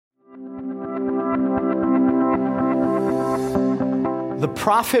the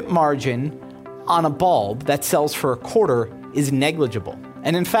profit margin on a bulb that sells for a quarter is negligible.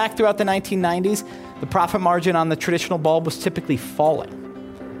 And in fact, throughout the 1990s, the profit margin on the traditional bulb was typically falling.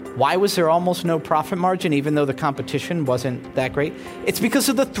 Why was there almost no profit margin, even though the competition wasn't that great? It's because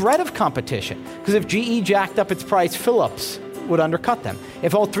of the threat of competition. Because if GE jacked up its price, Philips would undercut them.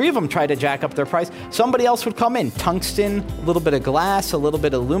 If all three of them tried to jack up their price, somebody else would come in. Tungsten, a little bit of glass, a little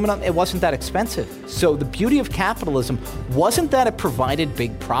bit of aluminum. It wasn't that expensive. So the beauty of capitalism wasn't that it provided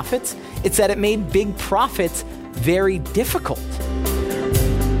big profits. It's that it made big profits very difficult.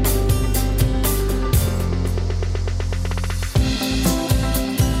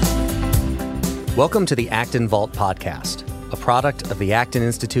 Welcome to the Acton Vault podcast, a product of the Acton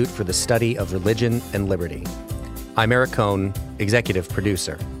Institute for the Study of Religion and Liberty. I'm Eric Cohn, executive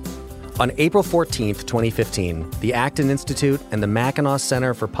producer. On April 14th, 2015, the Acton Institute and the Mackinac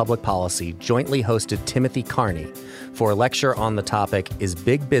Center for Public Policy jointly hosted Timothy Carney for a lecture on the topic, Is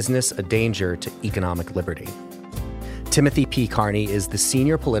Big Business a Danger to Economic Liberty? Timothy P. Carney is the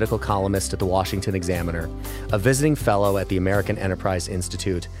senior political columnist at the Washington Examiner, a visiting fellow at the American Enterprise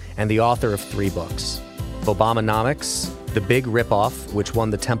Institute, and the author of 3 books: Obamonomics, The Big Ripoff, which won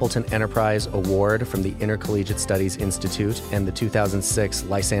the Templeton Enterprise Award from the Intercollegiate Studies Institute and the 2006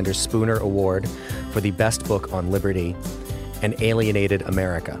 Lysander Spooner Award for the best book on liberty, and Alienated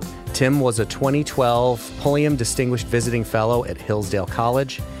America. Tim was a 2012 Pulliam Distinguished Visiting Fellow at Hillsdale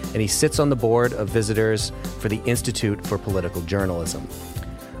College, and he sits on the board of visitors for the Institute for Political Journalism.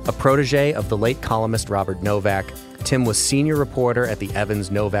 A protege of the late columnist Robert Novak, Tim was senior reporter at the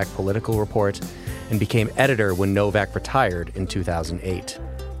Evans-Novak Political Report and became editor when Novak retired in 2008.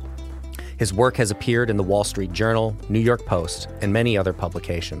 His work has appeared in the Wall Street Journal, New York Post, and many other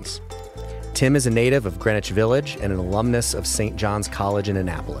publications. Tim is a native of Greenwich Village and an alumnus of St. John's College in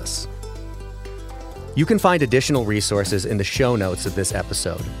Annapolis. You can find additional resources in the show notes of this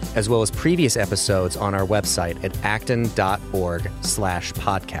episode, as well as previous episodes on our website at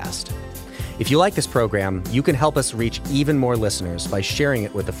acton.org/podcast. If you like this program, you can help us reach even more listeners by sharing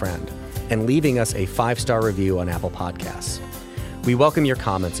it with a friend and leaving us a 5-star review on Apple Podcasts. We welcome your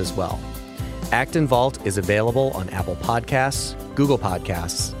comments as well. Acton Vault is available on Apple Podcasts, Google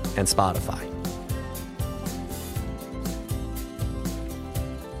Podcasts, and Spotify.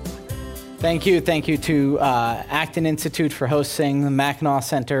 Thank you. Thank you to Acton Institute for hosting, the Mackinac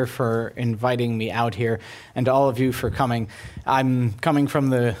Center for inviting me out here, and to all of you for coming. I'm coming from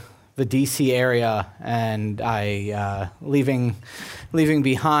the D.C. area, and I leaving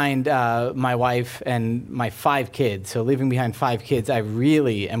behind my wife and my 5 kids. So leaving behind 5 kids, I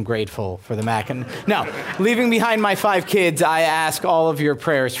really am grateful for the leaving behind my 5 kids, I ask all of your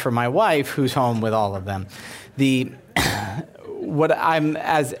prayers for my wife, who's home with all of them.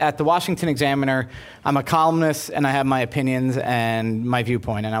 At the Washington Examiner, I'm a columnist, and I have my opinions and my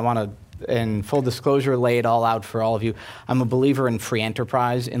viewpoint, and I want to, in full disclosure, lay it all out for all of you. I'm a believer in free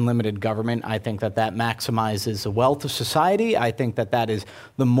enterprise, in limited government. I think that maximizes the wealth of society. I think that is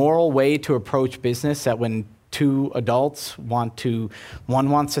the moral way to approach business, that when 2 adults one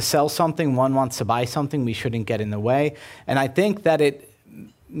wants to sell something, one wants to buy something, we shouldn't get in the way. And I think that it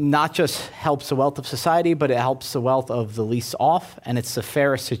not just helps the wealth of society, but it helps the wealth of the least off, and it's the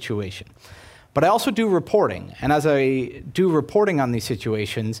fairest situation. But I also do reporting, and as I do reporting on these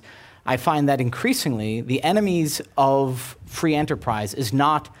situations, I find that increasingly the enemies of free enterprise is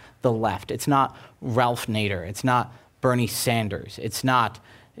not the left. It's not Ralph Nader. It's not Bernie Sanders. It's not,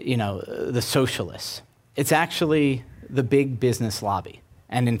 the socialists. It's actually the big business lobby.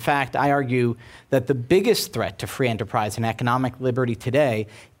 And in fact, I argue that the biggest threat to free enterprise and economic liberty today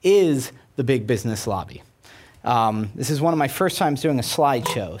is the big business lobby. This is one of my first times doing a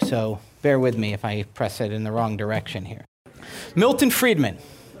slideshow, so bear with me if I press it in the wrong direction here. Milton Friedman,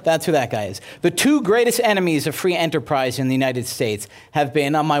 that's who that guy is. The 2 greatest enemies of free enterprise in the United States have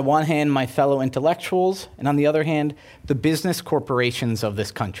been, on my one hand, my fellow intellectuals, and on the other hand, the business corporations of this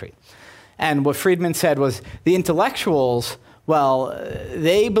country. And what Friedman said was, the intellectuals,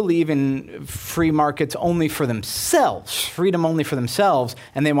 they believe in free markets only for themselves, freedom only for themselves,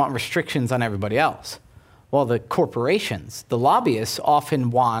 and they want restrictions on everybody else. Well, the corporations, the lobbyists,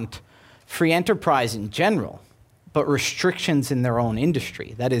 often want free enterprise in general, but restrictions in their own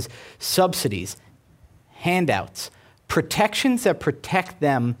industry. That is, subsidies, handouts, protections that protect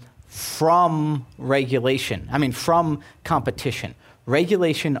them from from competition.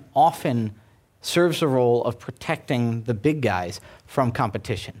 Regulation often serves the role of protecting the big guys from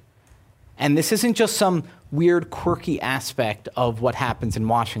competition. And this isn't just some weird, quirky aspect of what happens in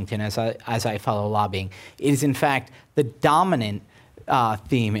Washington as I follow lobbying. It is, in fact, the dominant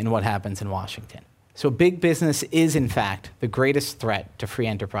theme in what happens in Washington. So big business is, in fact, the greatest threat to free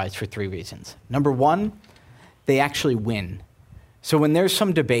enterprise for 3 reasons. Number one, they actually win. So when there's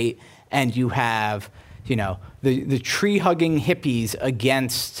some debate and you have, the tree-hugging hippies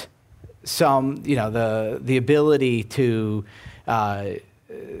against the ability to,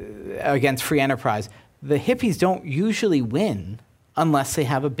 against free enterprise, the hippies don't usually win unless they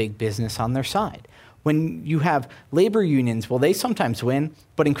have a big business on their side. When you have labor unions, well, they sometimes win,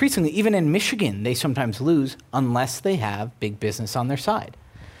 but increasingly, even in Michigan, they sometimes lose unless they have big business on their side.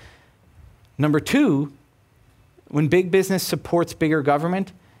 Number two, when big business supports bigger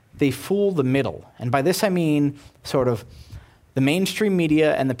government, they fool the middle. And by this I mean sort of the mainstream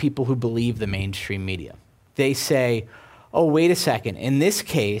media and the people who believe the mainstream media. They say, oh, wait a second, in this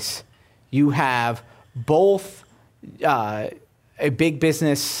case, you have both a big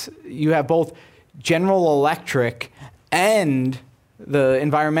business, you have both General Electric and the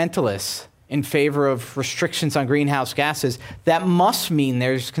environmentalists in favor of restrictions on greenhouse gases. That must mean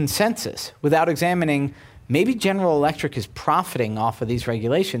there's consensus without examining maybe General Electric is profiting off of these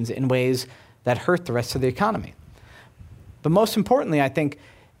regulations in ways that hurt the rest of the economy. But most importantly, I think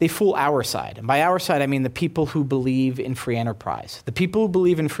they fool our side. And by our side, I mean the people who believe in free enterprise. The people who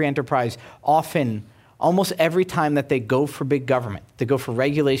believe in free enterprise often, almost every time that they go for big government, they go for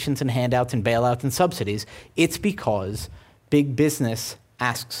regulations and handouts and bailouts and subsidies, it's because big business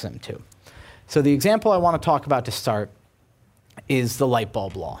asks them to. So the example I want to talk about to start is the light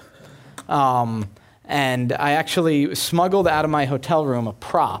bulb law. And I actually smuggled out of my hotel room a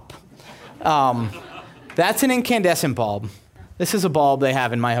prop. That's an incandescent bulb. This is a bulb they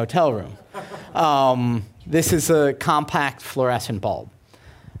have in my hotel room. This is a compact fluorescent bulb.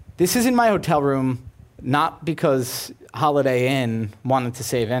 This is in my hotel room not because Holiday Inn wanted to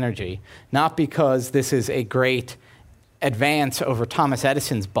save energy, not because this is a great advance over Thomas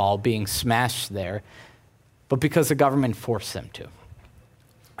Edison's bulb being smashed there, but because the government forced them to.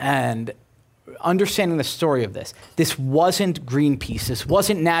 And understanding the story of this wasn't Greenpeace, this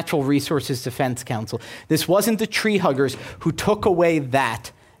wasn't Natural Resources Defense Council, this wasn't the tree huggers who took away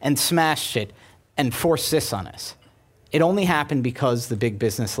that and smashed it and forced this on us. It only happened because the big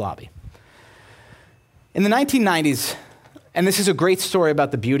business lobby. In the 1990s, and this is a great story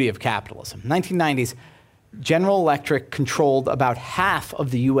about the beauty of capitalism, 1990s, General Electric controlled about half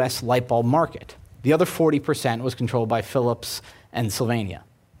of the US light bulb market. The other 40% was controlled by Philips and Sylvania.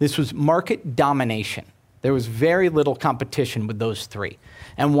 This was market domination. There was very little competition with those three,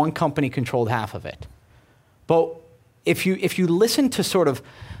 and one company controlled half of it. But if you listen to sort of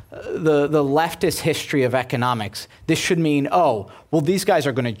the leftist history of economics, this should mean, oh, well, these guys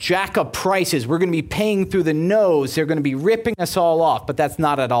are going to jack up prices. We're going to be paying through the nose. They're going to be ripping us all off. But that's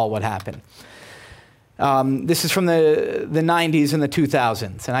not at all what happened. This is from the 90s and the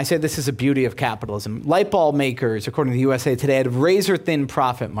 2000s. And I say this is a beauty of capitalism. Light bulb makers, according to the USA Today, had razor-thin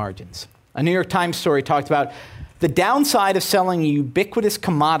profit margins. A New York Times story talked about the downside of selling a ubiquitous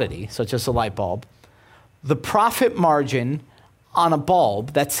commodity, such as a light bulb. The profit margin on a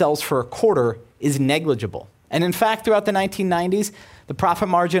bulb that sells for a quarter is negligible. And in fact, throughout the 1990s, the profit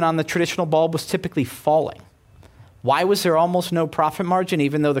margin on the traditional bulb was typically falling. Why was there almost no profit margin,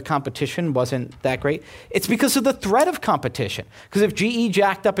 even though the competition wasn't that great? It's because of the threat of competition. Because if GE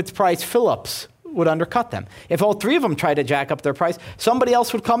jacked up its price, Philips would undercut them. If all three of them tried to jack up their price, somebody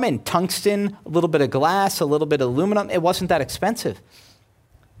else would come in. Tungsten, a little bit of glass, a little bit of aluminum. It wasn't that expensive.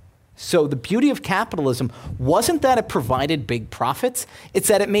 So the beauty of capitalism wasn't that it provided big profits. It's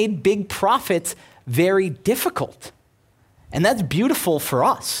that it made big profits very difficult. And that's beautiful for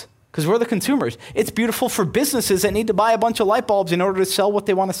us, because we're the consumers. It's beautiful for businesses that need to buy a bunch of light bulbs in order to sell what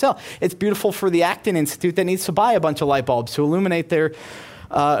they want to sell. It's beautiful for the Acton Institute that needs to buy a bunch of light bulbs to illuminate their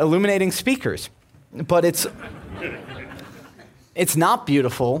illuminating speakers. But it's not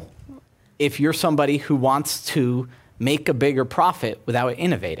beautiful if you're somebody who wants to make a bigger profit without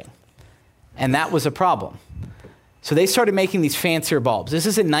innovating. And that was a problem. So they started making these fancier bulbs. This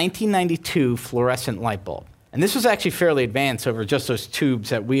is a 1992 fluorescent light bulb. And this was actually fairly advanced over just those tubes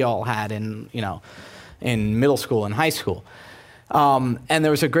that we all had in middle school and high school. And there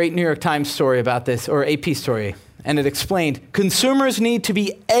was a great New York Times story about this, or AP story, and it explained, consumers need to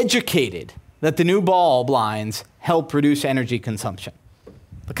be educated that the new bulb lines help reduce energy consumption.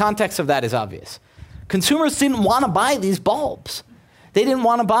 The context of that is obvious. Consumers didn't want to buy these bulbs. They didn't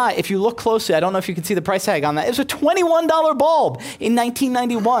want to buy. If you look closely, I don't know if you can see the price tag on that. It was a $21 bulb in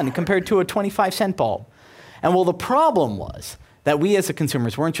 1991 compared to a 25-cent bulb. And well, the problem was that we as the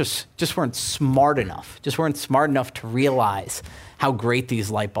consumers weren't weren't smart enough to realize how great these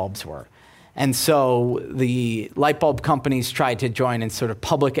light bulbs were. And so the light bulb companies tried to join in sort of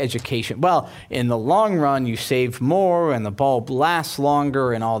public education. Well, in the long run, you save more and the bulb lasts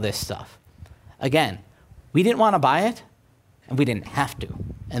longer and all this stuff. Again, we didn't want to buy it and we didn't have to.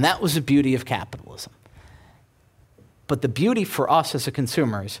 And that was the beauty of capitalism. But the beauty for us as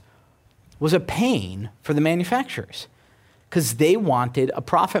consumers was a pain for the manufacturers because they wanted a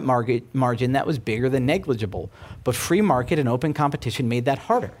profit margin that was bigger than negligible. But free market and open competition made that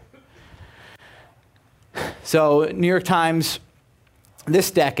harder. So New York Times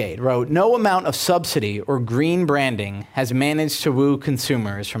this decade wrote, "No amount of subsidy or green branding has managed to woo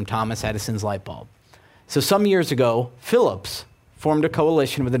consumers from Thomas Edison's light bulb." So some years ago, Philips formed a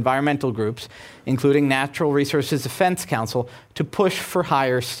coalition with environmental groups, including Natural Resources Defense Council, to push for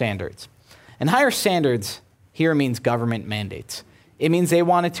higher standards. And higher standards here means government mandates. It means they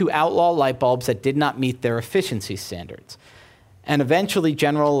wanted to outlaw light bulbs that did not meet their efficiency standards. And eventually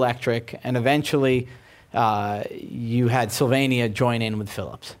General Electric and eventually you had Sylvania join in with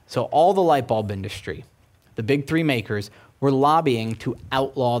Philips. So all the light bulb industry, the big three makers, were lobbying to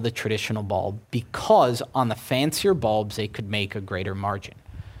outlaw the traditional bulb because on the fancier bulbs, they could make a greater margin.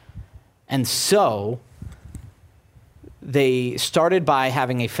 And so they started by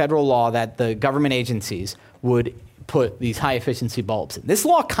having a federal law that the government agencies would put these high efficiency bulbs in. This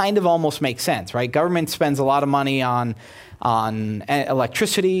law kind of almost makes sense, right? Government spends a lot of money on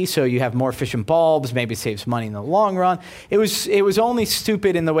electricity, so you have more efficient bulbs, maybe saves money in the long run. It was only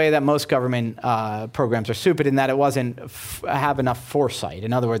stupid in the way that most government programs are stupid, in that it wasn't have enough foresight.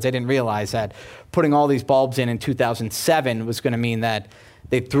 In other words, they didn't realize that putting all these bulbs in 2007 was going to mean that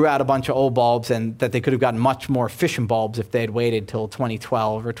they threw out a bunch of old bulbs and that they could have gotten much more efficient bulbs if they had waited till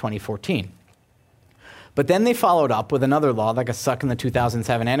 2012 or 2014. But then they followed up with another law that got stuck in the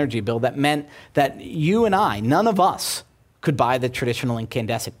 2007 energy bill that meant that you and I, none of us, could buy the traditional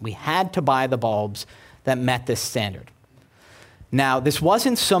incandescent. We had to buy the bulbs that met this standard. Now, this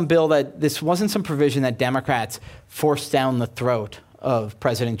wasn't some provision that Democrats forced down the throat of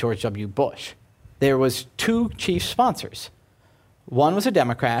President George W. Bush. There was two chief sponsors. One was a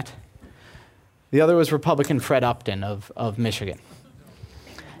Democrat. The other was Republican Fred Upton of Michigan.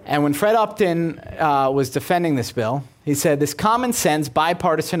 And when Fred Upton was defending this bill, he said, "This common sense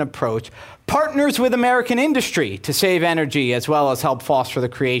bipartisan approach partners with American industry to save energy as well as help foster the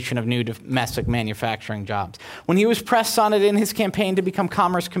creation of new domestic manufacturing jobs." When he was pressed on it in his campaign to become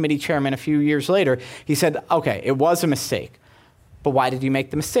Commerce Committee chairman a few years later, he said, "Okay, it was a mistake. But why did you make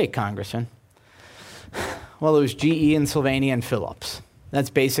the mistake, Congressman?" Well, it was GE and Sylvania and Philips. That's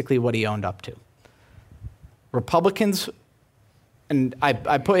basically what he owned up to. Republicans, and I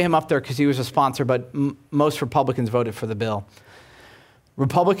put him up there because he was a sponsor, but most Republicans voted for the bill.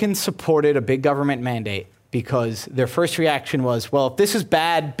 Republicans supported a big government mandate because their first reaction was, well, if this is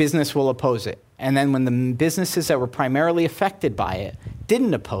bad, business will oppose it. And then when the businesses that were primarily affected by it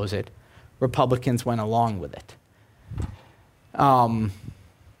didn't oppose it, Republicans went along with it.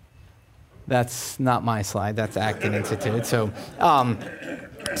 That's not my slide. That's Acton Institute. So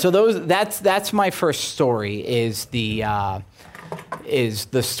that's my first story. Is the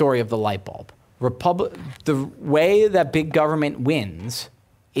story of the light bulb. The way that big government wins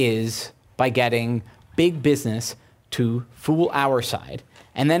is by getting big business to fool our side.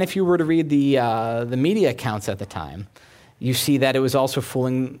 And then if you were to read the media accounts at the time, you see that it was also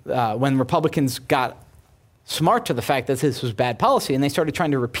fooling when Republicans got smart to the fact that this was bad policy and they started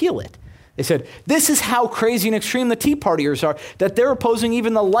trying to repeal it. They said, this is how crazy and extreme the Tea Partiers are, that they're opposing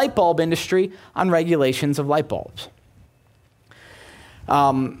even the light bulb industry on regulations of light bulbs.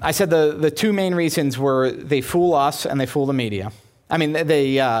 I said the two main reasons were they fool us and they fool the media. I mean,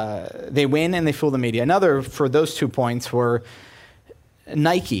 they win and they fool the media. Another for those 2 points were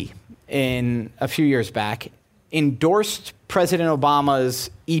Nike, in a few years back, endorsed President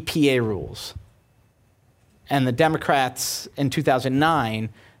Obama's EPA rules. And the Democrats in 2009,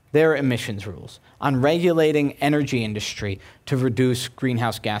 their emissions rules on regulating energy industry to reduce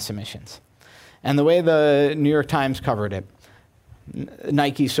greenhouse gas emissions. And the way the New York Times covered it,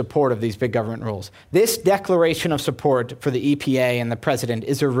 Nike's support of these big government rules. This declaration of support for the EPA and the president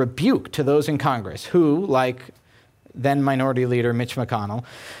is a rebuke to those in Congress who, like then Minority Leader Mitch McConnell,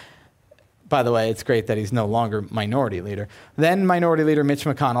 by the way, it's great that he's no longer Minority Leader, then Minority Leader Mitch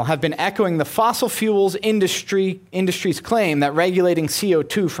McConnell have been echoing the fossil fuels industry's claim that regulating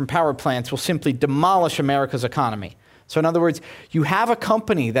CO2 from power plants will simply demolish America's economy. So in other words, you have a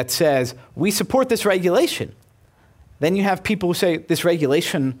company that says, we support this regulation. Then you have people who say this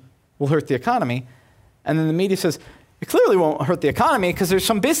regulation will hurt the economy. And then the media says, it clearly won't hurt the economy because there's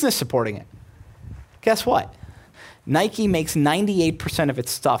some business supporting it. Guess what? Nike makes 98% of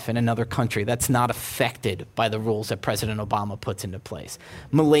its stuff in another country that's not affected by the rules that President Obama puts into place.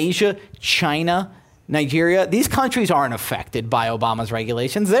 Malaysia, China, Nigeria, these countries aren't affected by Obama's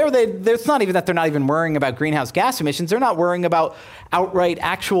regulations. It's not even that they're not even worrying about greenhouse gas emissions. They're not worrying about outright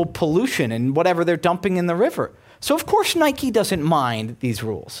actual pollution and whatever they're dumping in the river. So of course Nike doesn't mind these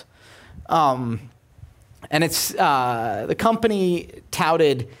rules. And it's the company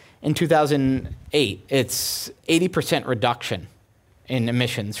touted in 2008 its 80% reduction in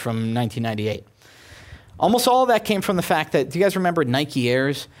emissions from 1998. Almost all of that came from the fact that, do you guys remember Nike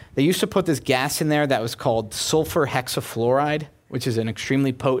Airs? They used to put this gas in there that was called sulfur hexafluoride, which is an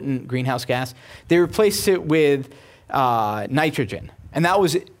extremely potent greenhouse gas. They replaced it with nitrogen, and that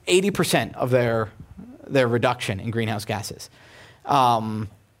was 80% of their reduction in greenhouse gases.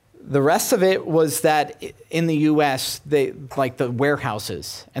 The rest of it was that in the U.S., like the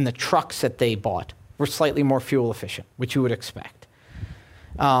warehouses and the trucks that they bought were slightly more fuel efficient, which you would expect.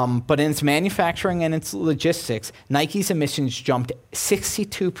 But in its manufacturing and its logistics, Nike's emissions jumped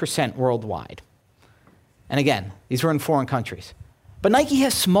 62% worldwide. And again, these were in foreign countries. But Nike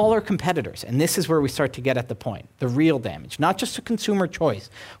has smaller competitors, and this is where we start to get at the point, the real damage, not just to consumer choice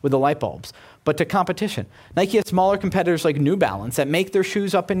with the light bulbs, but to competition. Nike has smaller competitors like New Balance that make their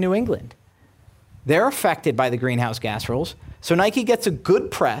shoes up in New England. They're affected by the greenhouse gas rules, so Nike gets a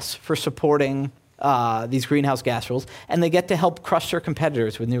good press for supporting these greenhouse gas rules, and they get to help crush their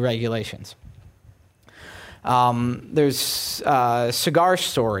competitors with new regulations. There's a cigar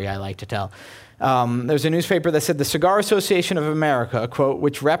story I like to tell. There's a newspaper that said the Cigar Association of America, quote,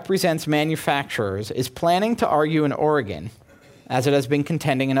 which represents manufacturers, is planning to argue in Oregon, as it has been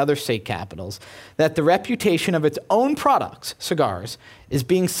contending in other state capitals, that the reputation of its own products, cigars, is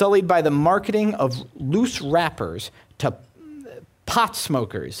being sullied by the marketing of loose wrappers to pot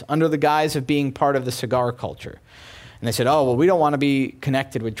smokers under the guise of being part of the cigar culture. And they said, oh, well, we don't want to be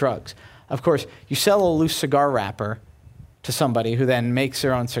connected with drugs. Of course, you sell a loose cigar wrapper to somebody who then makes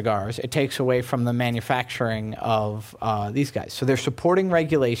their own cigars. It takes away from the manufacturing of these guys. So they're supporting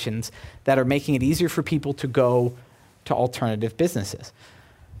regulations that are making it easier for people to go to alternative businesses.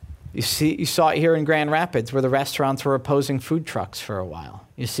 You saw it here in Grand Rapids where the restaurants were opposing food trucks for a while.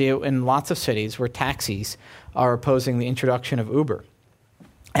 You see it in lots of cities where taxis are opposing the introduction of Uber.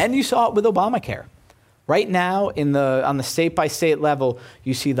 And you saw it with Obamacare. Right now, on the state-by-state level,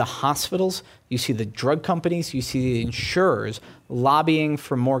 you see the hospitals, you see the drug companies, you see the insurers lobbying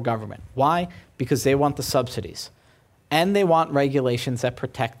for more government. Why? Because they want the subsidies. And they want regulations that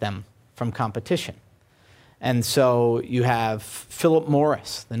protect them from competition. And so you have Philip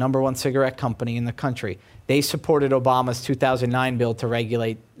Morris, the #1 cigarette company in the country. They supported Obama's 2009 bill to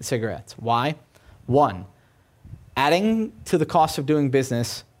regulate cigarettes. Why? One, adding to the cost of doing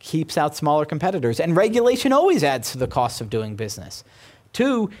business keeps out smaller competitors, and regulation always adds to the cost of doing business.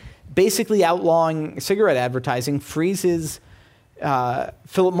 Two, basically outlawing cigarette advertising freezes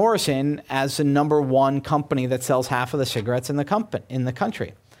Philip Morris as the #1 company that sells half of the cigarettes in the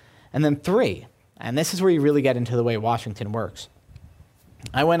country. And then three, and this is where you really get into the way Washington works.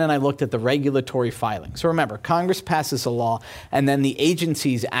 I went and I looked at the regulatory filing. So remember, Congress passes a law, and then the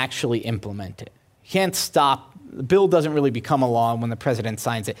agencies actually implement it. You can't stop. The bill doesn't really become a law when the president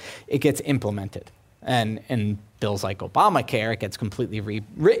signs it. It gets implemented. And in bills like Obamacare, it gets completely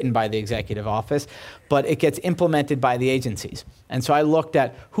rewritten by the executive office, but it gets implemented by the agencies. And so I looked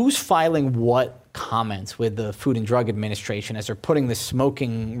at who's filing what comments with the Food and Drug Administration as they're putting the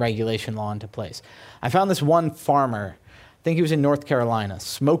smoking regulation law into place. I found this one farmer, I think he was in North Carolina,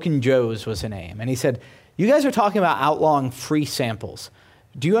 Smokin' Joe's was the name, and he said, you guys are talking about outlawing free samples.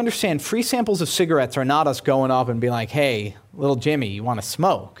 Do you understand free samples of cigarettes are not us going up and being like, hey, little Jimmy, you want to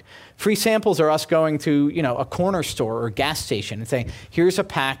smoke? Free samples are us going to, a corner store or gas station and saying, here's a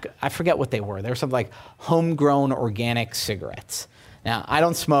pack, I forget what they were. They were something like homegrown organic cigarettes. Now, I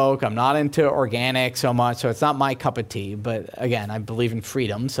don't smoke, I'm not into organic so much, so it's not my cup of tea, but again, I believe in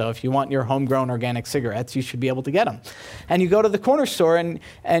freedom, so if you want your homegrown organic cigarettes, you should be able to get them. And you go to the corner store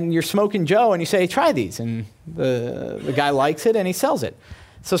and you're Smokin' Joe and you say, try these, and the guy likes it and he sells it.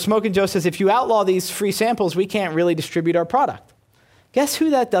 So Smokin' Joe says, if you outlaw these free samples, we can't really distribute our product. Guess who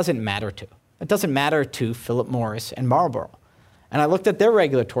that doesn't matter to? It doesn't matter to Philip Morris and Marlboro. And I looked at their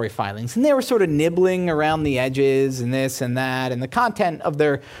regulatory filings, and they were sort of nibbling around the edges and this and that, and the content of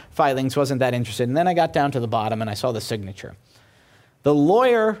their filings wasn't that interested. And then I got down to the bottom, and I saw the signature. The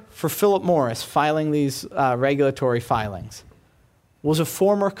lawyer for Philip Morris filing these regulatory filings was a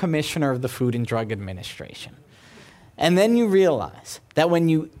former commissioner of the Food and Drug Administration. And then you realize that when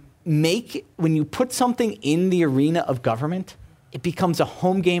you put something in the arena of government, it becomes a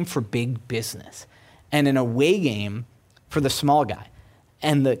home game for big business. and an away game for the small guy.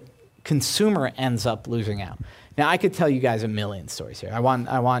 And the consumer ends up losing out. Now, I could tell you guys a million stories here. I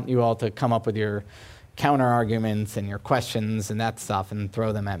want you all to come up with your counter arguments and your questions and that stuff and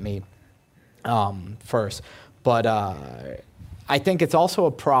throw them at me first. But I think it's also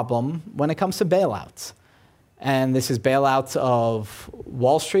a problem when it comes to bailouts. And this is bailouts of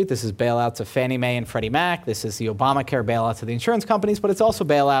Wall Street. This is bailouts of Fannie Mae and Freddie Mac. This is the Obamacare bailouts of the insurance companies. But it's also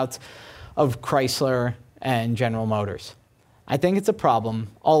bailouts of Chrysler and General Motors. I think it's a problem,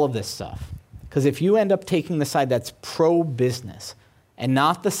 all of this stuff. Because if you end up taking the side that's pro-business and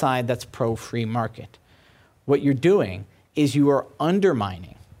not the side that's pro-free market, what you're doing is you are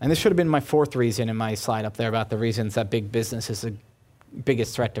undermining, and this should have been my fourth reason in my slide up there about the reasons that big business is the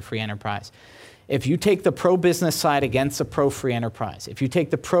biggest threat to free enterprise. If you take the pro-business side against the pro-free enterprise, if you take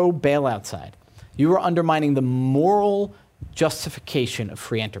the pro-bailout side, you are undermining the moral justification of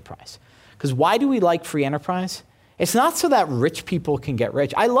free enterprise. Because why do we like free enterprise? It's not so that rich people can get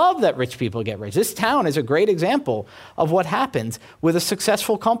rich. I love that rich people get rich. This town is a great example of what happens with a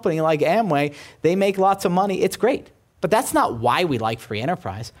successful company like Amway. They make lots of money. It's great. But that's not why we like free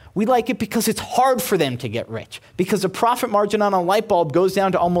enterprise. We like it because it's hard for them to get rich, because the profit margin on a light bulb goes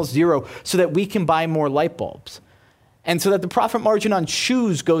down to almost zero so that we can buy more light bulbs. And so that the profit margin on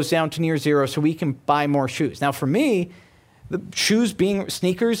shoes goes down to near zero so we can buy more shoes. Now, for me, the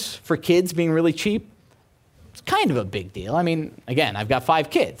sneakers for kids being really cheap, it's kind of a big deal. I mean, again, I've got 5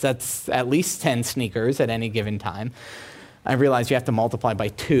 kids. That's at least 10 sneakers at any given time. I realize you have to multiply by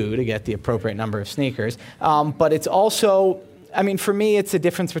 2 to get the appropriate number of sneakers. But it's also, I mean, for me, it's a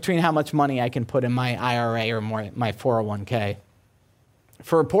difference between how much money I can put in my IRA or my 401k.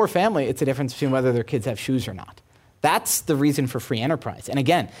 For a poor family, it's a difference between whether their kids have shoes or not. That's the reason for free enterprise. And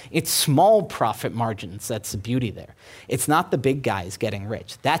again, it's small profit margins. That's the beauty there. It's not the big guys getting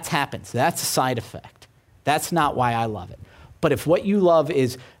rich. That happens. That's a side effect. That's not why I love it. But if what you love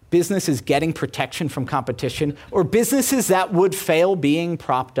is businesses getting protection from competition, or businesses that would fail being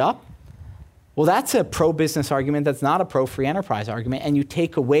propped up, well, that's a pro-business argument. That's not a pro-free enterprise argument. And you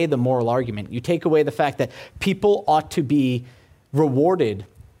take away the moral argument. You take away the fact that people ought to be rewarded.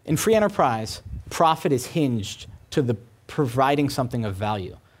 In free enterprise, profit is hinged to the providing something of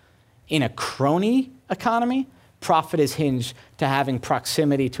value. In a crony economy, profit is hinged to having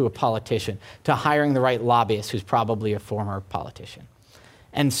proximity to a politician, to hiring the right lobbyist who's probably a former politician.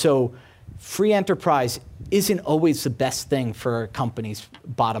 And so free enterprise isn't always the best thing for a company's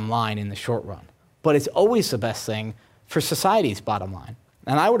bottom line in the short run, but it's always the best thing for society's bottom line.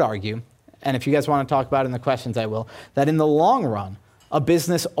 And I would argue, and if you guys want to talk about it in the questions, I will, that in the long run, a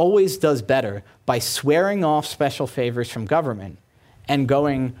business always does better by swearing off special favors from government and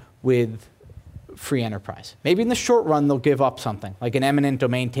going with free enterprise. Maybe in the short run, they'll give up something, like an eminent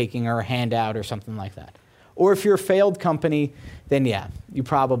domain taking or a handout or something like that. Or if you're a failed company, then yeah, you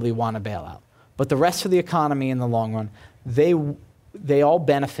probably want a bailout. But the rest of the economy in the long run, they all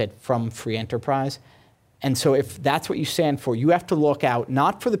benefit from free enterprise. And so if that's what you stand for, you have to look out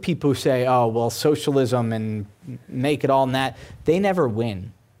not for the people who say, oh, well, socialism and make it all in that. They never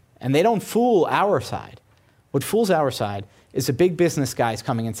win. And they don't fool our side. What fools our side is the big business guys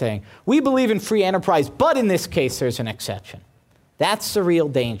coming and saying, we believe in free enterprise, but in this case, there's an exception. That's the real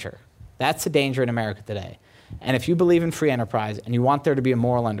danger. That's the danger in America today. And if you believe in free enterprise and you want there to be a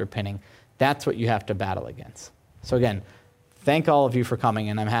moral underpinning, that's what you have to battle against. So again, thank all of you for coming,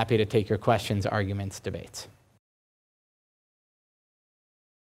 and I'm happy to take your questions, arguments, debates.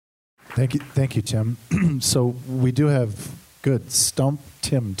 Thank you, Tim. So we do have good Stump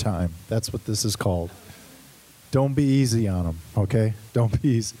Tim time. That's what this is called. Don't be easy on them, okay? Don't be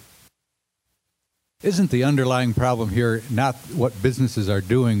easy. Isn't the underlying problem here not what businesses are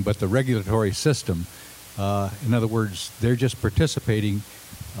doing, but the regulatory system? In other words, they're just participating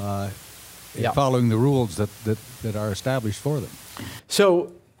in following the rules that are established for them.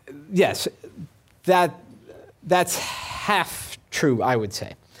 So, yes, that's half true, I would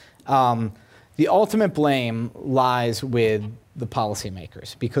say. The ultimate blame lies with the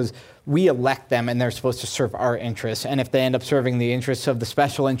policymakers, because we elect them and they're supposed to serve our interests. And if they end up serving the interests of the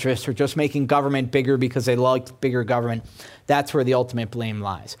special interests or just making government bigger because they like bigger government, that's where the ultimate blame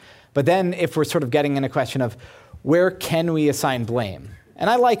lies. But then if we're sort of getting in a question of where can we assign blame? And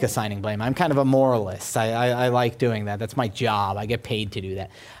I like assigning blame. I'm kind of a moralist. I like doing that. That's my job. I get paid to do that.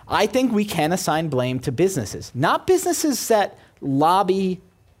 I think we can assign blame to businesses, not businesses that lobby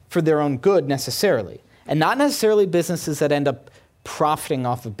for their own good necessarily, and not necessarily businesses that end up profiting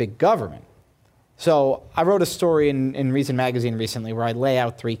off of big government. So I wrote a story in Reason Magazine recently where I lay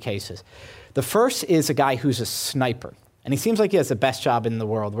out 3 cases. The first is a guy who's a sniper. And he seems like he has the best job in the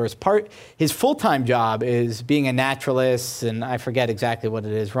world, whereas his full-time job is being a naturalist, and I forget exactly what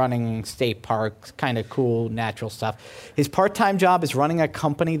it is, running state parks, kind of cool natural stuff. His part-time job is running a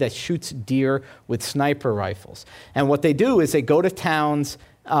company that shoots deer with sniper rifles. And what they do is they go to towns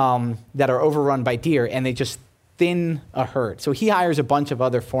that are overrun by deer, and they just thin a herd. So he hires a bunch of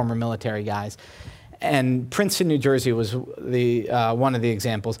other former military guys. And Princeton, New Jersey was one of the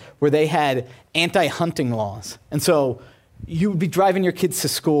examples where they had anti-hunting laws. And so you would be driving your kids to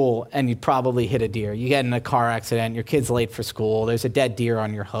school and you'd probably hit a deer. You get in a car accident, your kid's late for school, there's a dead deer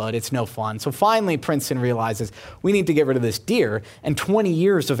on your hood, it's no fun. So finally Princeton realizes we need to get rid of this deer, and 20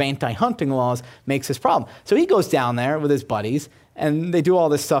 years of anti-hunting laws makes this problem. So he goes down there with his buddies and they do all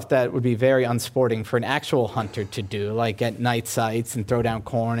this stuff that would be very unsporting for an actual hunter to do, like get night sights and throw down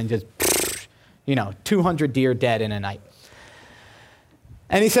corn and just 200 deer dead in a night.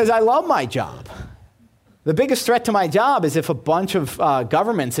 And he says, I love my job. The biggest threat to my job is if a bunch of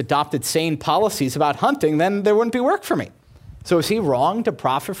governments adopted sane policies about hunting, then there wouldn't be work for me. So is he wrong to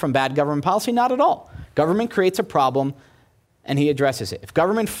profit from bad government policy? Not at all. Government creates a problem, and he addresses it. If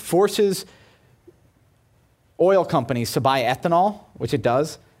government forces oil companies to buy ethanol, which it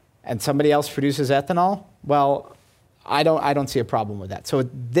does, and somebody else produces ethanol, well, I don't see a problem with that. So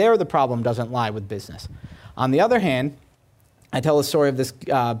there the problem doesn't lie with business. On the other hand, I tell the story of this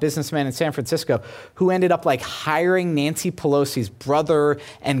businessman in San Francisco who ended up hiring Nancy Pelosi's brother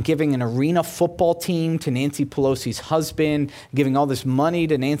and giving an arena football team to Nancy Pelosi's husband, giving all this money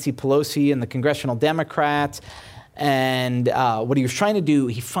to Nancy Pelosi and the congressional Democrats. And what he was trying to do,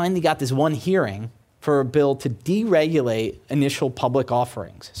 he finally got this one hearing for a bill to deregulate initial public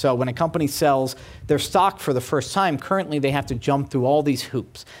offerings. So when a company sells their stock for the first time, currently they have to jump through all these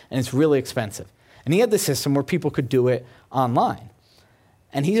hoops, and it's really expensive. And he had this system where people could do it online.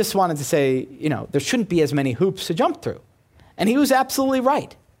 And he just wanted to say, there shouldn't be as many hoops to jump through. And he was absolutely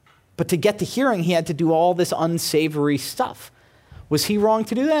right. But to get the hearing, he had to do all this unsavory stuff. Was he wrong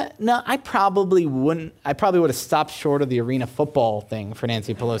to do that? No, I probably wouldn't. I probably would have stopped short of the arena football thing for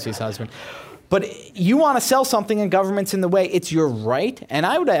Nancy Pelosi's husband. But you want to sell something and government's in the way, it's your right, and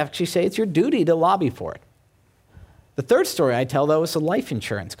I would actually say it's your duty to lobby for it. The third story I tell, though, is the life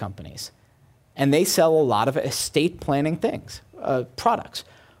insurance companies. And they sell a lot of estate planning things, products,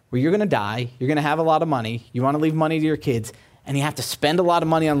 where you're going to die, you're going to have a lot of money, you want to leave money to your kids, and you have to spend a lot of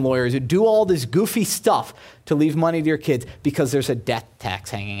money on lawyers, do all this goofy stuff to leave money to your kids because there's a death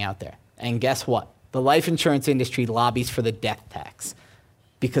tax hanging out there. And guess what? The life insurance industry lobbies for the death tax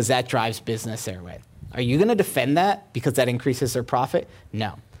because that drives business their way. Are you going to defend that because that increases their profit?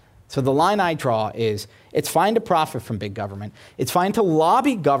 No. So the line I draw is it's fine to profit from big government. It's fine to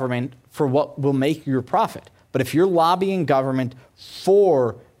lobby government for what will make your profit. But if you're lobbying government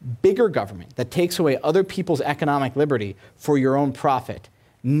for bigger government that takes away other people's economic liberty for your own profit,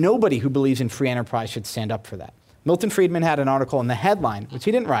 nobody who believes in free enterprise should stand up for that. Milton Friedman had an article, and the headline, which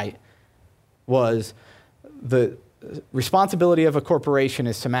he didn't write, was the responsibility of a corporation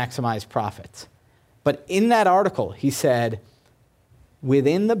is to maximize profits. But in that article, he said,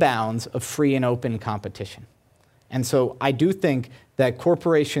 within the bounds of free and open competition. And so I do think that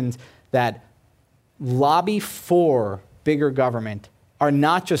corporations that lobby for bigger government are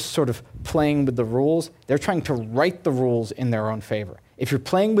not just sort of playing with the rules, they're trying to write the rules in their own favor. If you're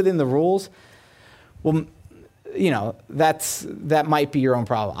playing within the rules, well, that might be your own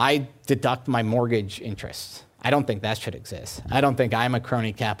problem. I deduct my mortgage interests. I don't think that should exist. I don't think I'm a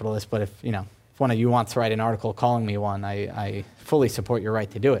crony capitalist, but if one of you wants to write an article calling me one, I fully support your right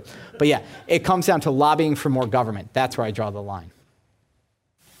to do it. But yeah, it comes down to lobbying for more government. That's where I draw the line.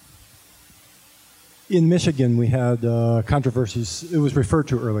 In Michigan, we had controversies, it was referred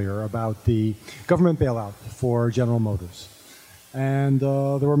to earlier, about the government bailout for General Motors. And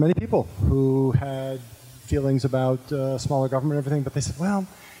there were many people who had feelings about smaller government and everything, but they said, well,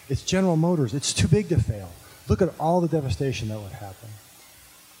 it's General Motors, it's too big to fail. Look at all the devastation that would happen.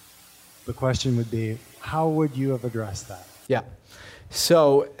 The question would be, how would you have addressed that? Yeah.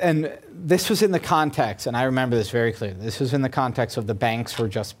 So, and this was in the context, and I remember this very clearly, this was in the context of the banks were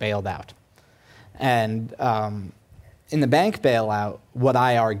just bailed out. And in the bank bailout, what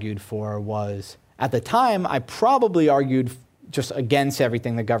I argued for was, at the time, I probably argued just against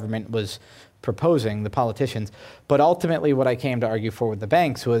everything the government was proposing, the politicians. But ultimately, what I came to argue for with the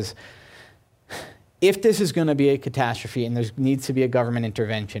banks was, if this is going to be a catastrophe and there needs to be a government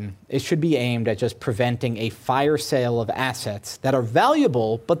intervention, it should be aimed at just preventing a fire sale of assets that are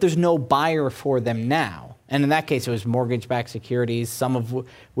valuable, but there's no buyer for them now. And in that case, it was mortgage-backed securities, some of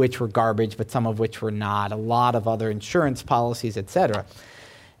which were garbage, but some of which were not, a lot of other insurance policies, et cetera.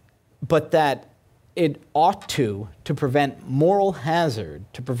 But that it ought to prevent moral hazard,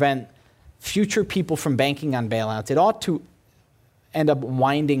 to prevent future people from banking on bailouts, it ought to end up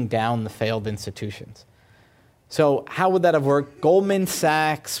winding down the failed institutions. So how would that have worked? Goldman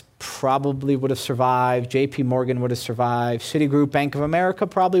Sachs probably would have survived. JP Morgan would have survived. Citigroup, Bank of America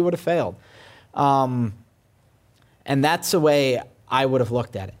probably would have failed. And that's the way I would have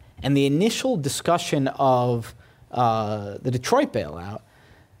looked at it. And the initial discussion of the Detroit bailout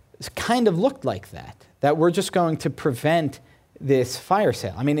kind of looked like that we're just going to prevent this fire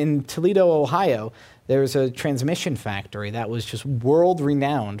sale. I mean, in Toledo, Ohio, there was a transmission factory that was just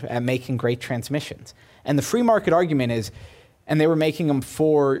world-renowned at making great transmissions. And the free market argument is, and they were making them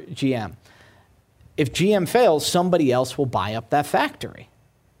for GM, if GM fails, somebody else will buy up that factory.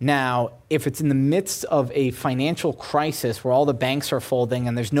 Now, if it's in the midst of a financial crisis where all the banks are folding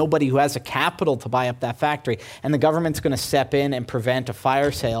and there's nobody who has the capital to buy up that factory, and the government's going to step in and prevent a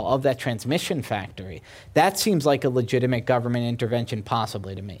fire sale of that transmission factory, that seems like a legitimate government intervention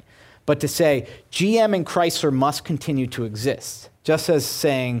possibly to me. But to say GM and Chrysler must continue to exist, just as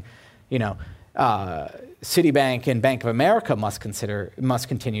saying, Citibank and Bank of America must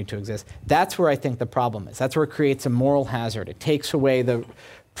continue to exist, that's where I think the problem is. That's where it creates a moral hazard. It takes away the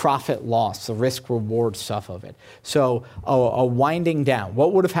profit loss, the risk-reward stuff of it. So a winding down.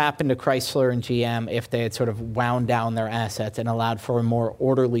 What would have happened to Chrysler and GM if they had sort of wound down their assets and allowed for a more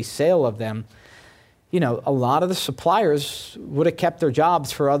orderly sale of them? A lot of the suppliers would have kept their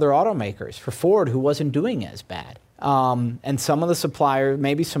jobs for other automakers, for Ford, who wasn't doing as bad. And some of the suppliers,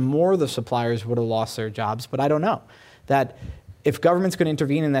 maybe some more of the suppliers would have lost their jobs, but I don't know. That if government's going to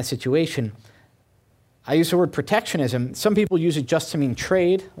intervene in that situation, I use the word protectionism. Some people use it just to mean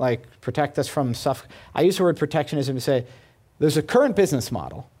trade, like protect us from stuff. I use the word protectionism to say there's a current business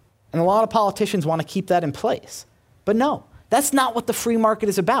model, and a lot of politicians want to keep that in place. But no, that's not what the free market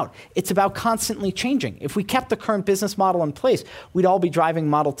is about. It's about constantly changing. If we kept the current business model in place, we'd all be driving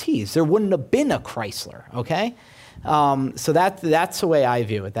Model Ts. There wouldn't have been a Chrysler, okay? So that's the way I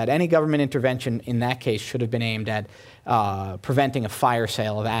view it, that any government intervention in that case should have been aimed at preventing a fire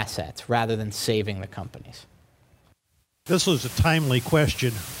sale of assets rather than saving the companies. This was a timely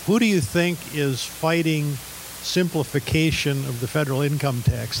question. Who do you think is fighting simplification of the federal income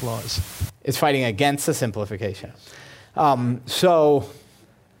tax laws? It's fighting against the simplification. So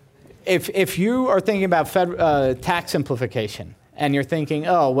if you are thinking about tax simplification and you're thinking,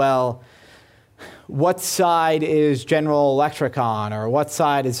 oh, well, what side is General Electric on, or what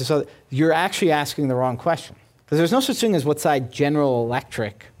side is this other? You're actually asking the wrong question. Because there's no such thing as what side General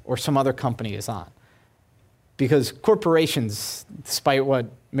Electric or some other company is on. Because corporations, despite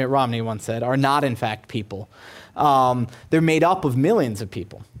what Mitt Romney once said, are not in fact people. They're made up of millions of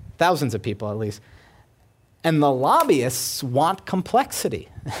people, thousands of people at least. And the lobbyists want complexity.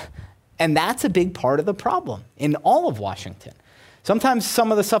 And that's a big part of the problem in all of Washington. Sometimes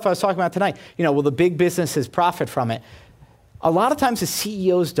some of the stuff I was talking about tonight, will the big businesses profit from it? A lot of times the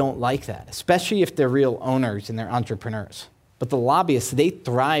CEOs don't like that, especially if they're real owners and they're entrepreneurs. But the lobbyists, they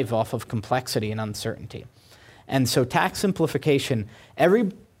thrive off of complexity and uncertainty. And so tax simplification,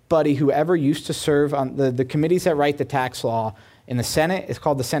 everybody who ever used to serve on the committees that write the tax law, in the Senate, it's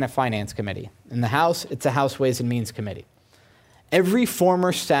called the Senate Finance Committee. In the House, it's the House Ways and Means Committee. Every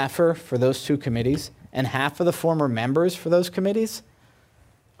former staffer for those two committees and half of the former members for those committees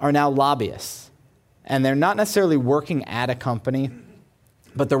are now lobbyists. And they're not necessarily working at a company,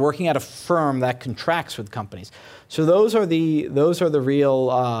 but they're working at a firm that contracts with companies. So those are the real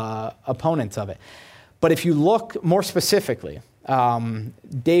opponents of it. But if you look more specifically,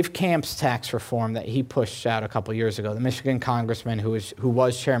 Dave Camp's tax reform that he pushed out a couple years ago, the Michigan congressman who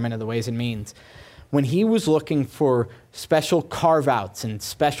was chairman of the Ways and Means, when he was looking for special carve-outs and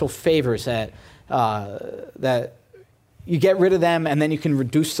special favors that you get rid of them and then you can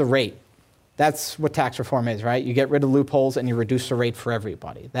reduce the rate. That's what tax reform is, right? You get rid of loopholes and you reduce the rate for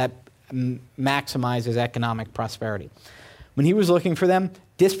everybody. That maximizes economic prosperity. When he was looking for them,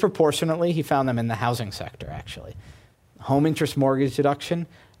 disproportionately, he found them in the housing sector, actually. Home interest mortgage deduction,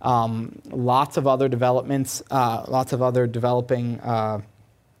 lots of other developments, lots of other developing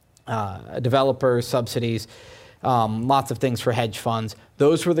developer subsidies, lots of things for hedge funds.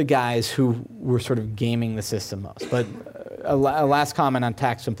 Those were the guys who were sort of gaming the system most. But a last comment on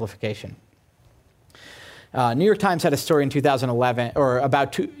tax simplification. New York Times had a story in 2011, or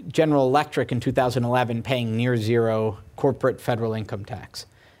about General Electric in 2011 paying near zero corporate federal income tax.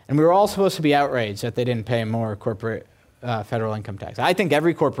 And we were all supposed to be outraged that they didn't pay more corporate federal income tax. I think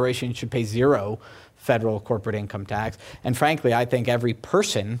every corporation should pay zero federal corporate income tax. And frankly, I think every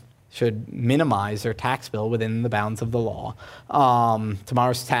person should minimize their tax bill within the bounds of the law.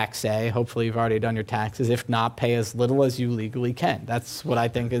 Tomorrow's tax day. Hopefully you've already done your taxes. If not, pay as little as you legally can. That's what I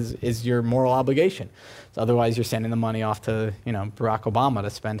think is your moral obligation. So otherwise you're sending the money off to Barack Obama to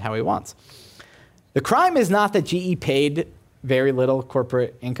spend how he wants. The crime is not that GE paid very little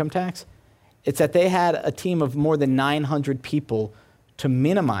corporate income tax. It's that they had a team of more than 900 people to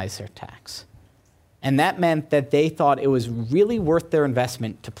minimize their tax. And that meant that they thought it was really worth their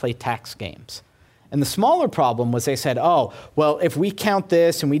investment to play tax games. And the smaller problem was they said, oh, well, if we count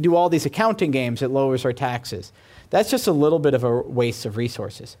this and we do all these accounting games, it lowers our taxes. That's just a little bit of a waste of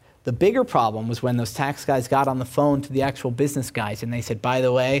resources. The bigger problem was when those tax guys got on the phone to the actual business guys and they said, by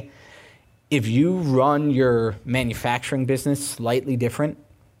the way, if you run your manufacturing business slightly different,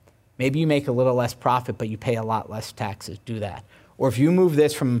 maybe you make a little less profit, but you pay a lot less taxes. Do that. Or if you move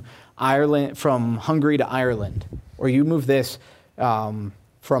this from Hungary to Ireland, or you move this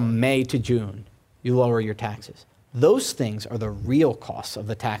from May to June, you lower your taxes. Those things are the real costs of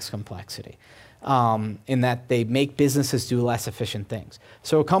the tax complexity, in that they make businesses do less efficient things.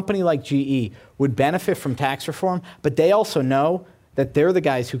 So a company like GE would benefit from tax reform, but they also know that they're the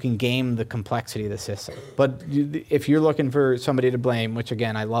guys who can game the complexity of the system. But if you're looking for somebody to blame, which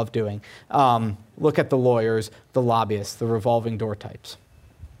again I love doing, look at the lawyers, the lobbyists, the revolving door types.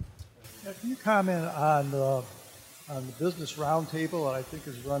 Can you comment on the Business Roundtable that I think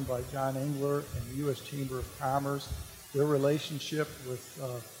is run by John Engler and the U.S. Chamber of Commerce, their relationship with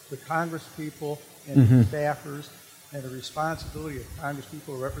the Congress people and the staffers, and the responsibility of Congress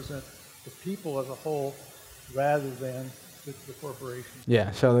people to represent the people as a whole rather than the corporation? Yeah,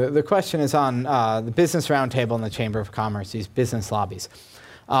 so the question is on the Business Roundtable and the Chamber of Commerce, these business lobbies.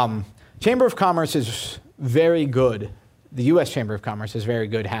 Chamber of Commerce is very good. The U.S. Chamber of Commerce is very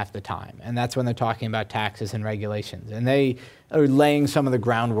good half the time, and that's when they're talking about taxes and regulations. And they are laying some of the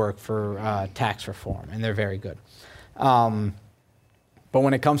groundwork for tax reform, and they're very good. But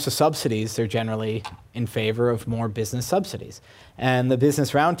when it comes to subsidies, they're generally in favor of more business subsidies. And the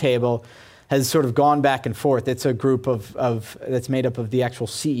Business Roundtable has sort of gone back and forth. It's a group that's made up of the actual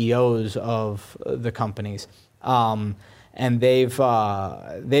CEOs of the companies. And they've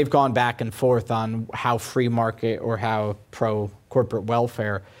gone back and forth on how free market or how pro-corporate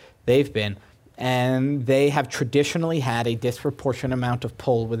welfare they've been. And they have traditionally had a disproportionate amount of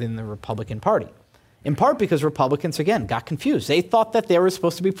pull within the Republican Party. In part because Republicans, again, got confused. They thought that they were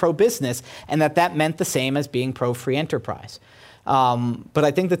supposed to be pro-business and that meant the same as being pro-free enterprise. But I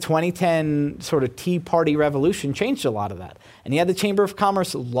think the 2010 sort of Tea Party revolution changed a lot of that. And yet the Chamber of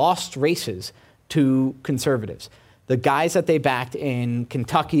Commerce lost races to conservatives. The guys that they backed in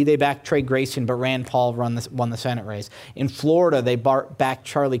Kentucky, they backed Trey Grayson, but Rand Paul won the Senate race. In Florida, they backed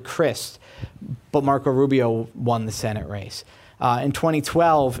Charlie Crist, but Marco Rubio won the Senate race. In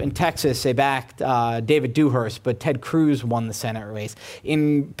 2012, in Texas, they backed David Dewhurst, but Ted Cruz won the Senate race.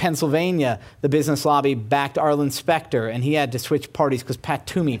 In Pennsylvania, the business lobby backed Arlen Specter, and he had to switch parties because Pat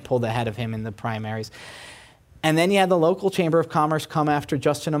Toomey pulled ahead of him in the primaries. And then you had the local Chamber of Commerce come after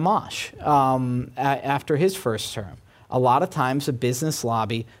Justin Amash after his first term. A lot of times, the business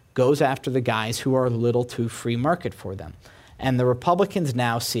lobby goes after the guys who are a little too free market for them. And the Republicans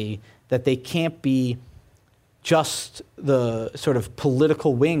now see that they can't be just the sort of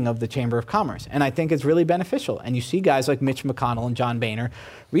political wing of the Chamber of Commerce. And I think it's really beneficial. And you see guys like Mitch McConnell and John Boehner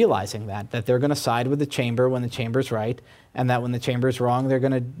realizing that they're going to side with the Chamber when the Chamber's right, and that when the Chamber's wrong, they're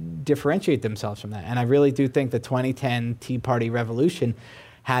going to differentiate themselves from that. And I really do think the 2010 Tea Party revolution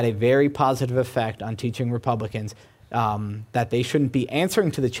had a very positive effect on teaching Republicans that they shouldn't be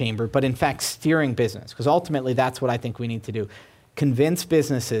answering to the Chamber, but in fact steering business. Because ultimately, that's what I think we need to do. Convince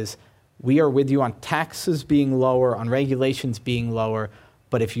businesses we are with you on taxes being lower, on regulations being lower,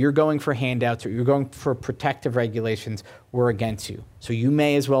 but if you're going for handouts or you're going for protective regulations, we're against you. So you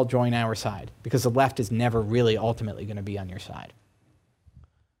may as well join our side, because the left is never really ultimately going to be on your side.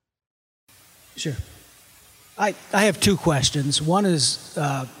 Sure. I have two questions. One is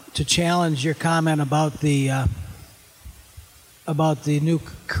to challenge your comment about the new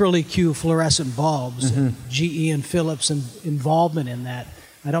curly Q fluorescent bulbs, GE and Philips' involvement in that.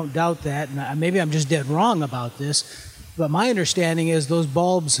 I don't doubt that, and maybe I'm just dead wrong about this, but my understanding is those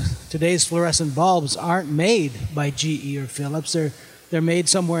bulbs, today's fluorescent bulbs, aren't made by GE or Philips. They're made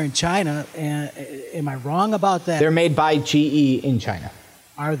somewhere in China. Am I wrong about that? They're made by GE in China.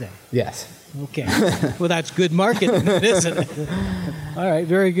 Are they? Yes. Okay. Well, that's good marketing, isn't it? All right,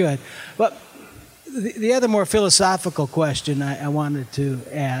 very good. But the other more philosophical question I wanted to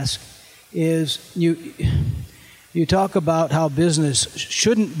ask is you talk about how business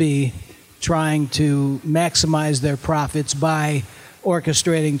shouldn't be trying to maximize their profits by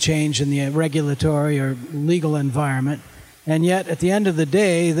orchestrating change in the regulatory or legal environment. And yet, at the end of the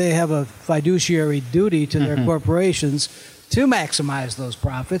day, they have a fiduciary duty to their corporations to maximize those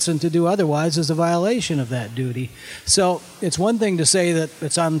profits, and to do otherwise is a violation of that duty. So it's one thing to say that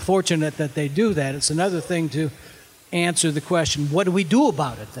it's unfortunate that they do that. It's another thing to answer the question, what do we do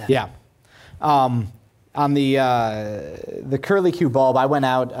about it then? Yeah. On the Curly Q bulb, I went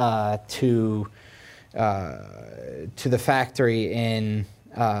out to the factory in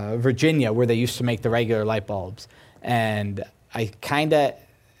Virginia where they used to make the regular light bulbs. And I kind of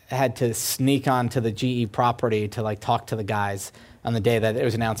had to sneak onto the GE property to like talk to the guys on the day that it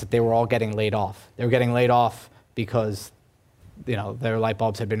was announced that they were all getting laid off. They were getting laid off because, you know, their light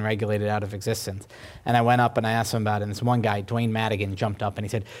bulbs had been regulated out of existence. And I went up and I asked them about it. And this one guy, Dwayne Madigan, jumped up and he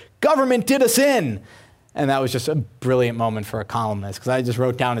said, "Government did us in." And that was just a brilliant moment for a columnist, because I just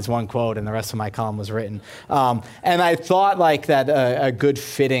wrote down his one quote and the rest of my column was written. And I thought like that a good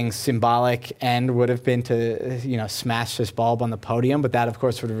fitting symbolic end would have been to, you know, smash this bulb on the podium, but that of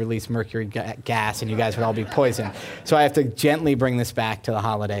course would have released mercury gas and you guys would all be poisoned. So I have to gently bring this back to the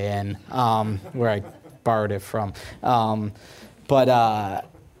Holiday Inn, where I borrowed it from. But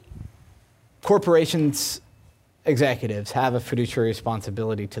corporations, executives have a fiduciary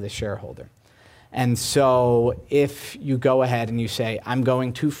responsibility to the shareholder. And so if you go ahead and you say, I'm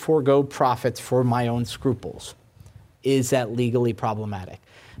going to forego profits for my own scruples, is that legally problematic?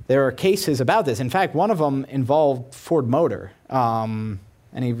 There are cases about this. In fact, one of them involved Ford Motor.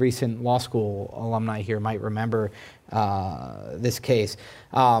 Any recent law school alumni here might remember this case.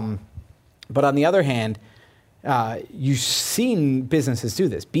 But on the other hand, you've seen businesses do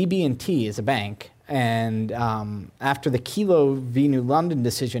this. BB&T is a bank. And after the Kelo v. New London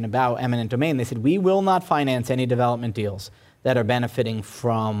decision about eminent domain, they said, we will not finance any development deals that are benefiting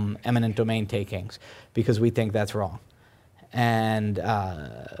from eminent domain takings because we think that's wrong. And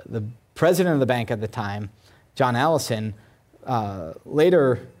the president of the bank at the time, John Allison,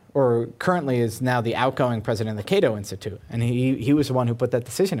 currently is now the outgoing president of the Cato Institute. And he was the one who put that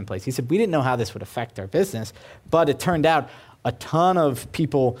decision in place. He said, we didn't know how this would affect our business, but it turned out a ton of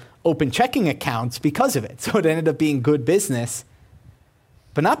people opened checking accounts because of it. So it ended up being good business,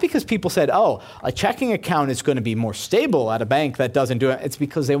 but not because people said, oh, a checking account is going to be more stable at a bank that doesn't do it. It's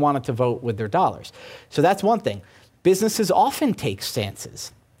because they wanted to vote with their dollars. So that's one thing. Businesses often take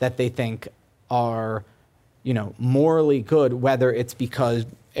stances that they think are, you know, morally good, whether it's because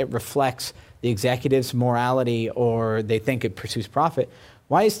it reflects the executive's morality or they think it pursues profit.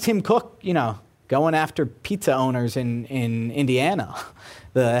 Why is Tim Cook, you know, going after pizza owners in Indiana,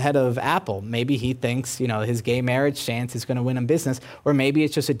 the head of Apple? Maybe he thinks, you know, his gay marriage stance is going to win him business, or maybe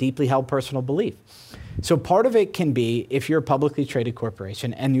it's just a deeply held personal belief. So part of it can be if you're a publicly traded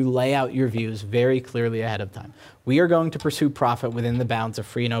corporation and you lay out your views very clearly ahead of time. We are going to pursue profit within the bounds of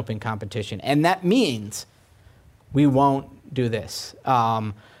free and open competition, and that means we won't do this.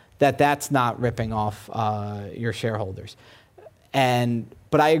 That's not ripping off your shareholders.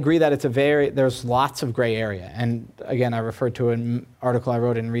 But I agree that there's lots of gray area. And again, I referred to an article I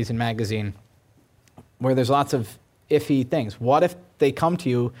wrote in Reason Magazine where there's lots of iffy things. What if they come to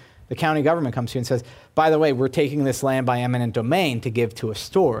you, the county government comes to you and says, by the way, we're taking this land by eminent domain to give to a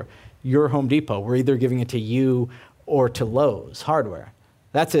store. You're Home Depot. We're either giving it to you or to Lowe's Hardware.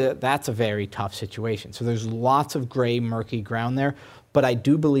 That's a very tough situation. So there's lots of gray, murky ground there. But I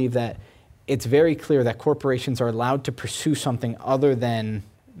do believe that it's very clear that corporations are allowed to pursue something other than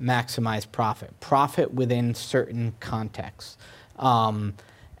maximize profit within certain contexts. And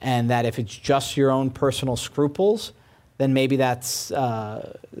that if it's just your own personal scruples, then maybe that's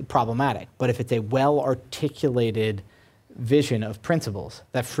problematic. But if it's a well-articulated vision of principles,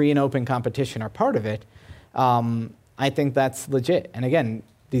 that free and open competition are part of it, I think that's legit. And again,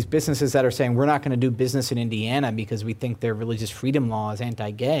 these businesses that are saying we're not going to do business in Indiana because we think their religious freedom law is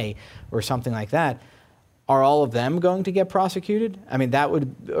anti-gay or something like that, are all of them going to get prosecuted? I mean, that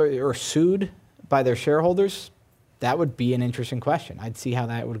would, or sued by their shareholders? That would be an interesting question. I'd see how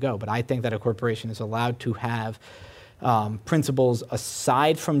that would go. But I think that a corporation is allowed to have principles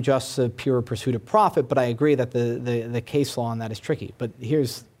aside from just the pure pursuit of profit, but I agree that the case law on that is tricky. But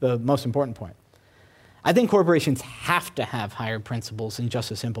here's the most important point. I think corporations have to have higher principles than just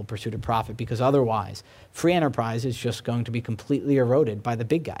a simple pursuit of profit, because otherwise free enterprise is just going to be completely eroded by the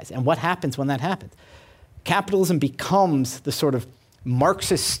big guys. And what happens when that happens? Capitalism becomes the sort of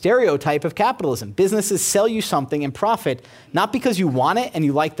Marxist stereotype of capitalism. Businesses sell you something and profit, not because you want it and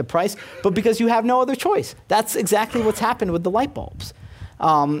you like the price, but because you have no other choice. That's exactly what's happened with the light bulbs.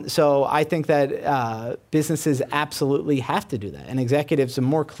 So I think that businesses absolutely have to do that. And executives, the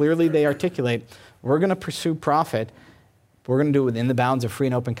more clearly they articulate, we're going to pursue profit, we're going to do it within the bounds of free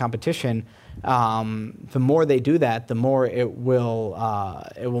and open competition. The more they do that, the more it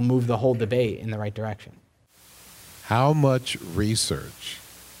will move the whole debate in the right direction. How much research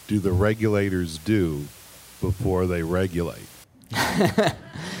do the regulators do before they regulate?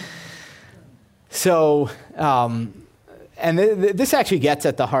 So, and this actually gets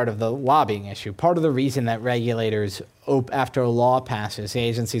at the heart of the lobbying issue. Part of the reason that regulators, after a law passes, the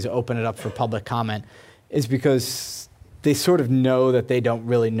agencies open it up for public comment, is because they sort of know that they don't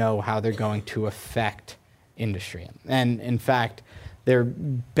really know how they're going to affect industry. And in fact, they're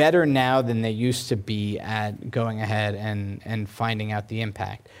better now than they used to be at going ahead and finding out the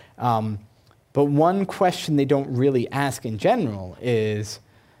impact. But one question they don't really ask in general is,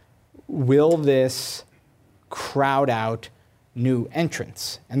 will this crowd out new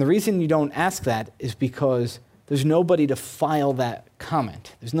entrants? And the reason you don't ask that is because there's nobody to file that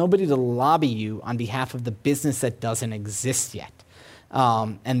comment. There's nobody to lobby you on behalf of the business that doesn't exist yet.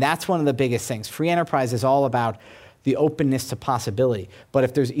 And that's one of the biggest things. Free enterprise is all about the openness to possibility. But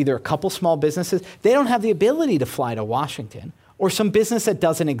if there's either a couple small businesses, they don't have the ability to fly to Washington, or some business that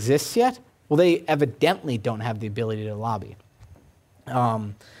doesn't exist yet, well, they evidently don't have the ability to lobby.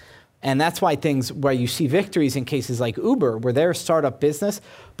 And that's why where you see victories in cases like Uber, where they're a startup business,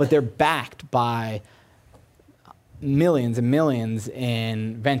 but they're backed by millions and millions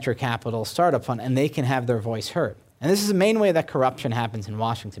in venture capital startup fund, and they can have their voice heard. And this is the main way that corruption happens in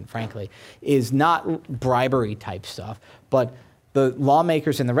Washington, frankly, is not bribery type stuff, but the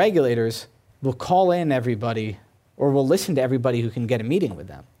lawmakers and the regulators will call in everybody or will listen to everybody who can get a meeting with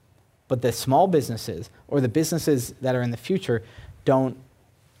them. But the small businesses or the businesses that are in the future don't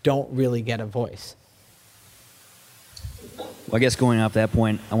really get a voice. Well, I guess going off that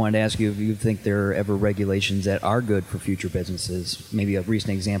point, I wanted to ask you if you think there are ever regulations that are good for future businesses. Maybe a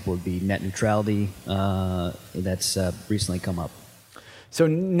recent example would be net neutrality that's recently come up. So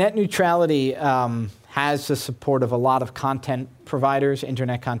net neutrality has the support of a lot of content providers,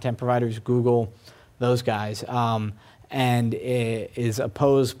 internet content providers, Google, those guys, and it is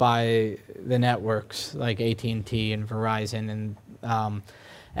opposed by the networks like AT&T and Verizon,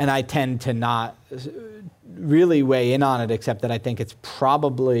 and I tend to not really weigh in on it, except that I think it's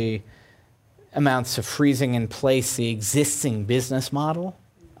probably amounts to freezing in place the existing business model,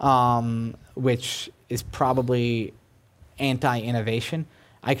 which is probably anti-innovation.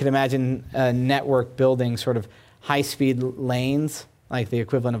 I could imagine a network building sort of high-speed lanes, like the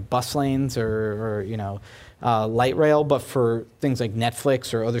equivalent of bus lanes or light rail, but for things like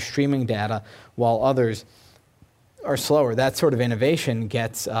Netflix or other streaming data, while others are slower. That sort of innovation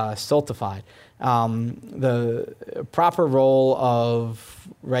gets stultified. The proper role of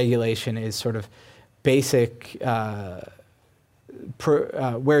regulation is sort of basic, where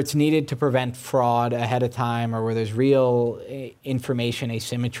it's needed to prevent fraud ahead of time, or where there's real information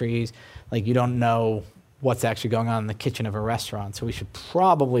asymmetries, like you don't know what's actually going on in the kitchen of a restaurant. So we should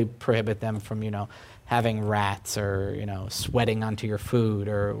probably prohibit them from, having rats or, sweating onto your food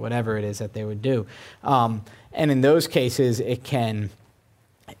or whatever it is that they would do. And in those cases, it can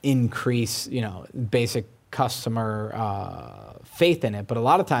increase, basic customer faith in it. But a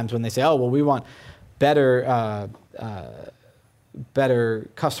lot of times when they say, oh, well, we want better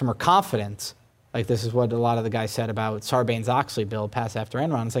customer confidence, like this is what a lot of the guys said about Sarbanes-Oxley bill passed after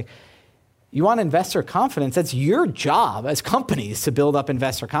Enron. It's like, you want investor confidence, that's your job as companies to build up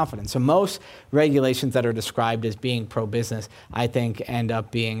investor confidence. So most regulations that are described as being pro-business, I think, end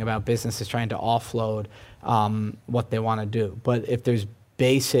up being about businesses trying to offload what they want to do. But if there's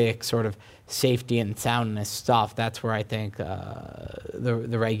basic sort of safety and soundness stuff, that's where I think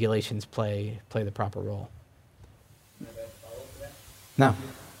the regulations play the proper role. No.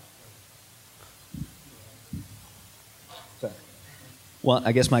 Well,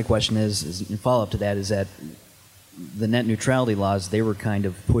 I guess my question is in follow-up to that, is that the net neutrality laws, they were kind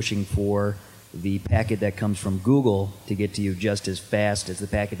of pushing for the packet that comes from Google to get to you just as fast as the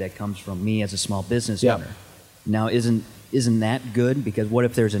packet that comes from me as a small business owner. Now, isn't that good? Because what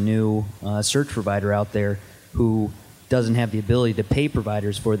if there's a new search provider out there who doesn't have the ability to pay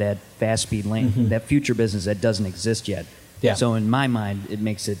providers for that fast-speed lane, that future business that doesn't exist yet? Yeah. So in my mind, it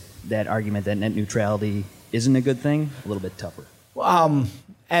makes that argument that net neutrality isn't a good thing a little bit tougher.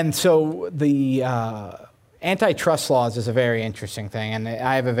 And so the antitrust laws is a very interesting thing, and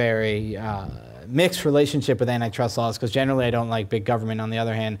I have a very mixed relationship with antitrust laws because generally I don't like big government. On the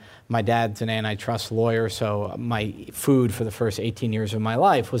other hand, my dad's an antitrust lawyer, so my food for the first 18 years of my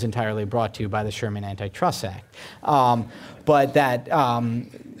life was entirely brought to you by the Sherman Antitrust Act. But that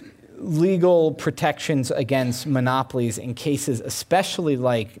legal protections against monopolies in cases especially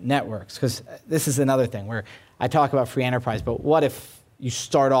like networks, because this is another thing where I talk about free enterprise, but what if you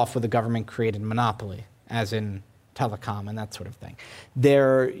start off with a government-created monopoly, as in telecom and that sort of thing?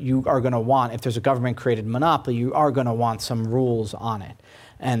 There you are going to want, if there's a government-created monopoly, you are going to want some rules on it.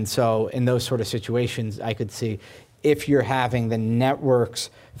 And so in those sort of situations, I could see if you're having the networks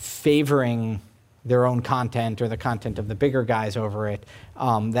favoring their own content or the content of the bigger guys over it,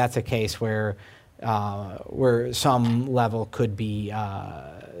 that's a case where some level could be,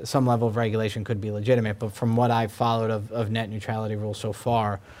 some level of regulation could be legitimate. But from what I've followed of net neutrality rules so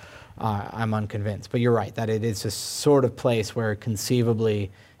far, I'm unconvinced. But you're right, that it is a sort of place where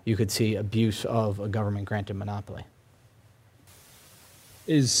conceivably you could see abuse of a government-granted monopoly.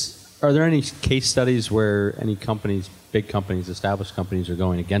 Are there any case studies where any companies, big companies, established companies, are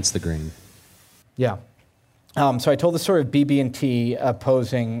going against the grain? Yeah. So I told the story of BB&T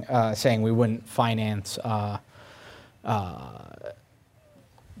opposing, saying we wouldn't finance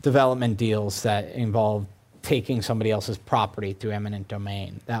development deals that involve taking somebody else's property through eminent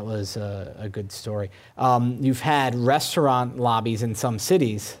domain. That was a good story. You've had restaurant lobbies in some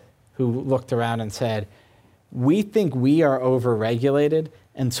cities who looked around and said, we think we are over-regulated,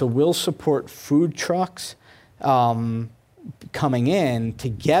 and so we'll support food trucks coming in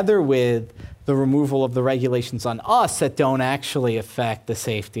together with the removal of the regulations on us that don't actually affect the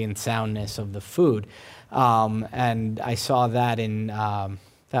safety and soundness of the food. And I saw that in,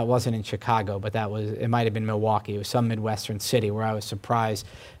 that wasn't in Chicago, but it might have been Milwaukee. It was some Midwestern city where I was surprised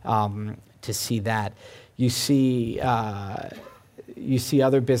to see that. You see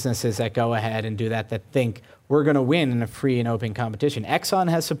other businesses that go ahead and do that think we're going to win in a free and open competition. Exxon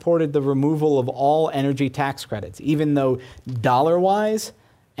has supported the removal of all energy tax credits, even though dollar-wise,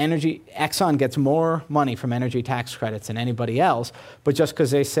 Exxon gets more money from energy tax credits than anybody else, but just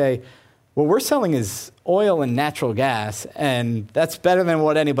because they say, what we're selling is oil and natural gas, and that's better than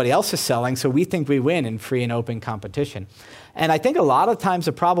what anybody else is selling, so we think we win in free and open competition. And I think a lot of times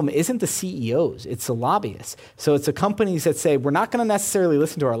the problem isn't the CEOs, it's the lobbyists. So it's the companies that say, we're not going to necessarily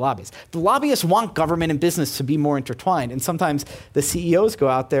listen to our lobbyists. The lobbyists want government and business to be more intertwined, and sometimes the CEOs go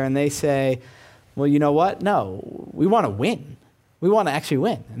out there and they say, well, you know what? No, we want to win. We want to actually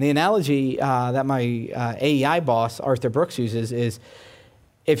win. And the analogy that my AEI boss, Arthur Brooks, uses is,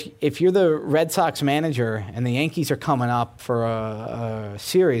 if you're the Red Sox manager and the Yankees are coming up for a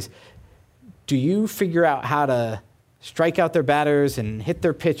series, do you figure out how to strike out their batters and hit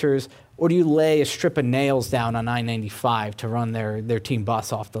their pitchers, or do you lay a strip of nails down on I-95 to run their team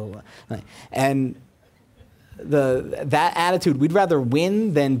bus off the line? And that attitude, we'd rather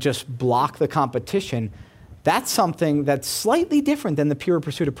win than just block the competition, that's something that's slightly different than the pure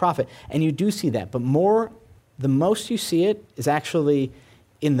pursuit of profit. And you do see that, but the most you see it is actually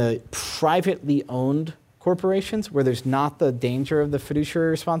in the privately owned corporations where there's not the danger of the fiduciary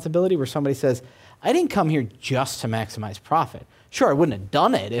responsibility, where somebody says, I didn't come here just to maximize profit. Sure, I wouldn't have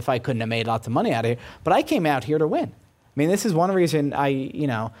done it if I couldn't have made lots of money out of here, but I came out here to win. I mean, this is one reason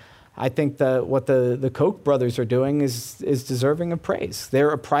I think what the Koch brothers are doing is deserving of praise.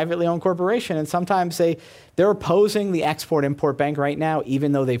 They're a privately owned corporation, and sometimes they're opposing the Export-Import Bank right now,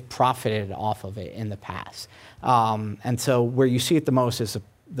 even though they've profited off of it in the past. And so where you see it the most is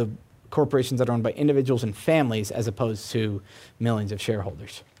the corporations that are owned by individuals and families as opposed to millions of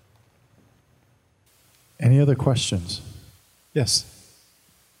shareholders. Any other questions? Yes.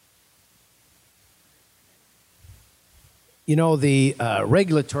 You know, the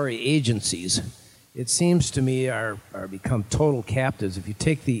regulatory agencies, it seems to me, are become total captives. If you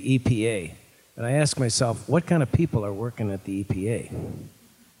take the EPA, and I ask myself, what kind of people are working at the EPA?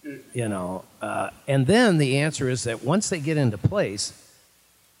 You know, and then the answer is that once they get into place,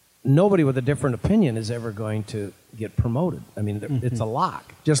 nobody with a different opinion is ever going to get promoted. I mean, it's a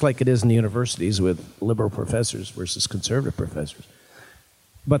lock, just like it is in the universities with liberal professors versus conservative professors.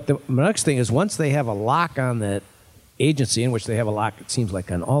 But the next thing is, once they have a lock on that agency, in which they have a lock, it seems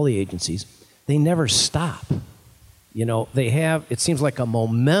like on all the agencies, they never stop. You know, they have, it seems like a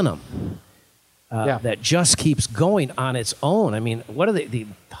momentum that just keeps going on its own. I mean, what are the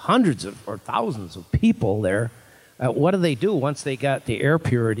hundreds of or thousands of people there? What do they do once they got the air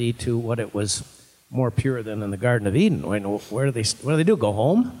purity to what it was more pure than in the Garden of Eden? What do they do? Go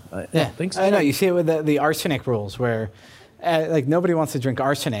home? I don't think so. I know. You see it with the arsenic rules, where like nobody wants to drink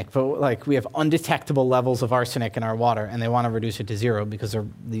arsenic, but like we have undetectable levels of arsenic in our water, and they want to reduce it to zero because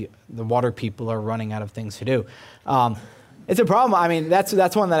the water people are running out of things to do. It's a problem. I mean,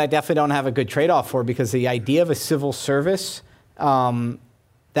 that's one that I definitely don't have a good trade-off for, because the idea of a civil service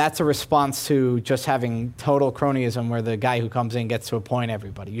that's a response to just having total cronyism where the guy who comes in gets to appoint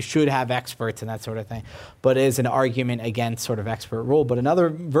everybody. You should have experts and that sort of thing. But it is an argument against sort of expert rule. But another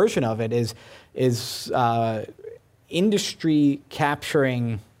version of it is industry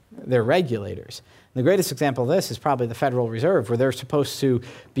capturing their regulators. The greatest example of this is probably the Federal Reserve, where they're supposed to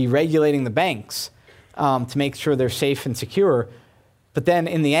be regulating the banks to make sure they're safe and secure. But then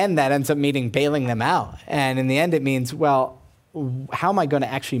in the end, that ends up meaning bailing them out. And in the end, it means, well, how am I going to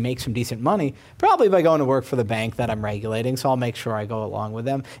actually make some decent money? Probably by going to work for the bank that I'm regulating, so I'll make sure I go along with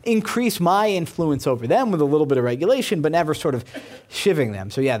them. Increase my influence over them with a little bit of regulation, but never sort of shivving them.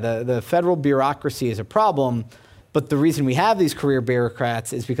 So yeah, the federal bureaucracy is a problem, but the reason we have these career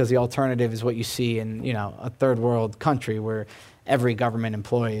bureaucrats is because the alternative is what you see in a third world country where every government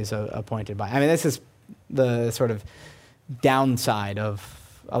employee is appointed by. I mean, this is the sort of downside of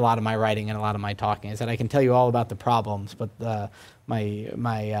a lot of my writing and a lot of my talking, is that I can tell you all about the problems, but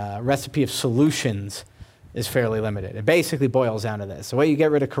my recipe of solutions is fairly limited. It basically boils down to this. The way you get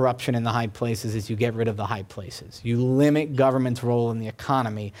rid of corruption in the high places is you get rid of the high places. You limit government's role in the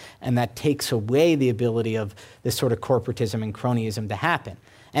economy, and that takes away the ability of this sort of corporatism and cronyism to happen.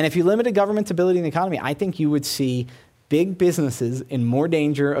 And if you limited government's ability in the economy, I think you would see big businesses in more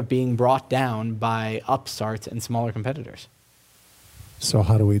danger of being brought down by upstarts and smaller competitors. So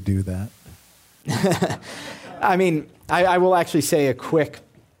how do we do that? I mean, I will actually say a quick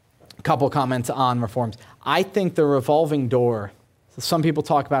couple comments on reforms. I think the revolving door, some people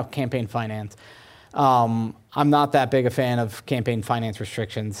talk about campaign finance. I'm not that big a fan of campaign finance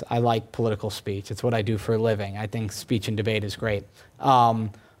restrictions. I like political speech. It's what I do for a living. I think speech and debate is great.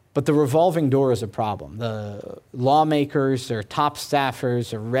 But the revolving door is a problem. The lawmakers, their top staffers,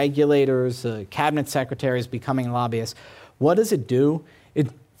 the regulators, the cabinet secretaries becoming lobbyists. What does it do?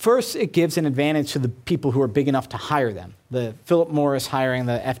 First, it gives an advantage to the people who are big enough to hire them. The Philip Morris hiring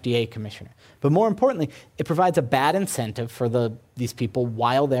the FDA commissioner. But more importantly, it provides a bad incentive for these people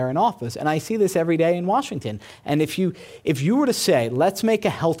while they're in office. And I see this every day in Washington. And if you were to say, let's make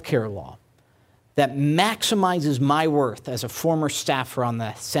a healthcare law that maximizes my worth as a former staffer on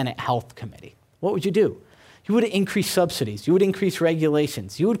the Senate Health Committee, what would you do? You would increase subsidies. You would increase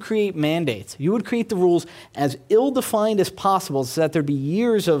regulations. You would create mandates. You would create the rules as ill-defined as possible so that there'd be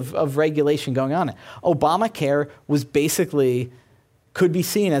years of regulation going on. Obamacare was basically, could be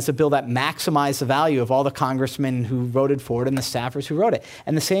seen as a bill that maximized the value of all the congressmen who voted for it and the staffers who wrote it.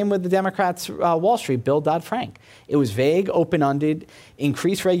 And the same with the Democrats' Wall Street bill, Dodd-Frank. It was vague, open-ended,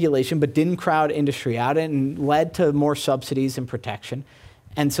 increased regulation, but didn't crowd industry out and led to more subsidies and protection.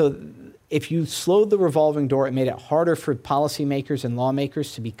 And so if you slowed the revolving door and made it harder for policymakers and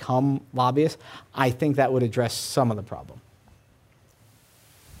lawmakers to become lobbyists, I think that would address some of the problem.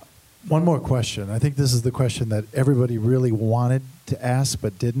 One more question. I think this is the question that everybody really wanted to ask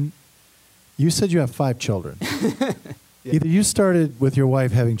but didn't. You said you have 5 children. Yeah. Either you started with your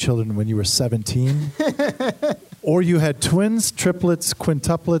wife having children when you were 17, or you had twins, triplets,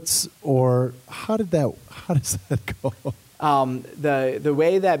 quintuplets, or how does that go? The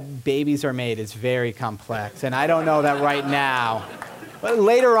way that babies are made is very complex, and I don't know that right now. But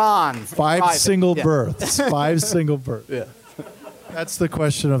later on. 5 single births. 5 single births. Yeah. That's the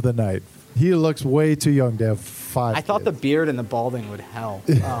question of the night. He looks way too young to have 5 I thought kids. the beard and the balding would help.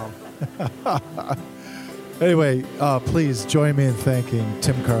 Anyway, please join me in thanking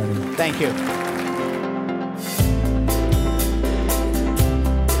Tim Carney. Thank you.